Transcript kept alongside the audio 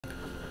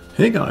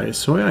Hey guys,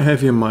 so I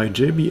have here my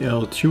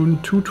JBL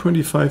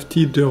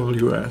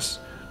TUNE225tws,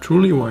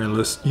 truly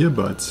wireless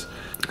earbuds.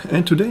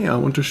 And today I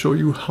want to show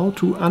you how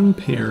to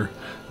unpair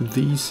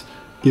these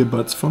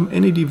earbuds from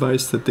any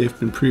device that they've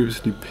been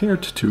previously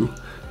paired to.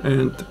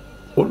 And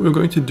what we're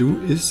going to do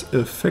is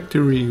a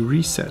factory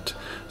reset.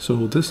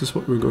 So this is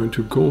what we're going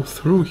to go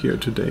through here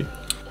today.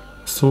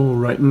 So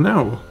right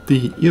now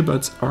the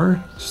earbuds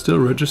are still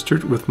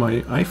registered with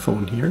my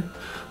iPhone here.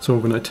 So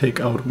when I take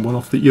out one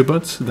of the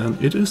earbuds, then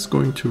it is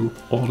going to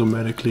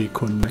automatically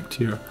connect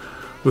here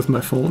with my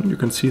phone. You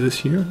can see this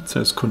here, it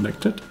says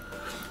connected.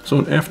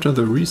 So after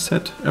the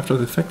reset, after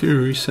the factory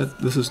reset,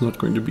 this is not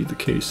going to be the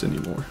case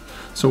anymore.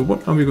 So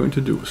what are we going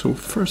to do? So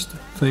first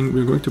thing,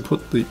 we're going to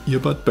put the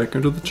earbud back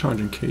into the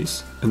charging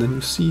case, and then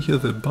you see here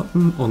the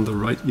button on the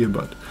right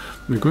earbud.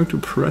 We're going to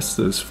press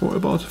this for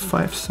about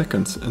 5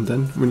 seconds, and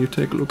then when you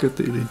take a look at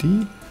the LED,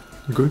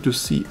 you're going to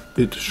see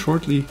it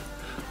shortly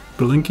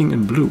blinking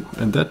in blue,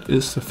 and that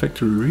is the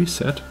factory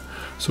reset.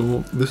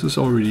 So this is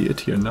already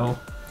it here. Now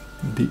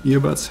the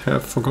earbuds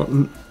have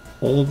forgotten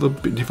all the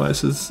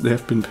devices they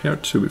have been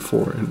paired to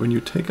before, and when you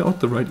take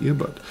out the right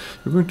earbud,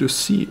 you're going to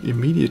see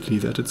immediately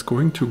that it's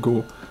going to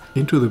go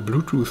into the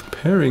Bluetooth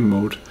pairing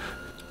mode.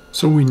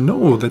 So we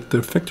know that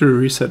the factory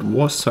reset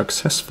was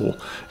successful,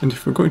 and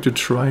if we're going to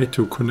try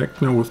to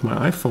connect now with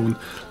my iPhone,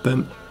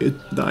 then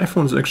the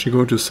iPhone is actually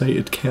going to say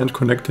it can't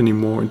connect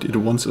anymore and it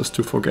wants us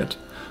to forget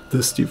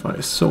this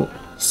device. So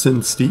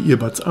since the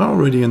earbuds are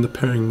already in the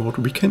pairing mode,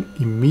 we can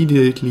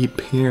immediately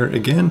pair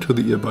again to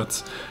the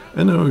earbuds.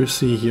 And now you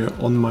see here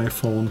on my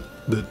phone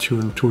the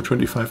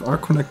TUNE225 are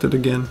connected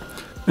again,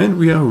 and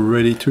we are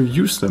ready to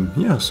use them.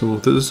 Yeah, so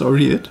this is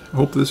already it. I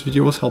hope this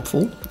video was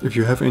helpful. If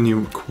you have any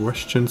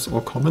questions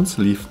or comments,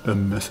 leave a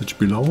message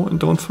below, and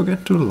don't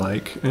forget to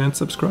like and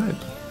subscribe.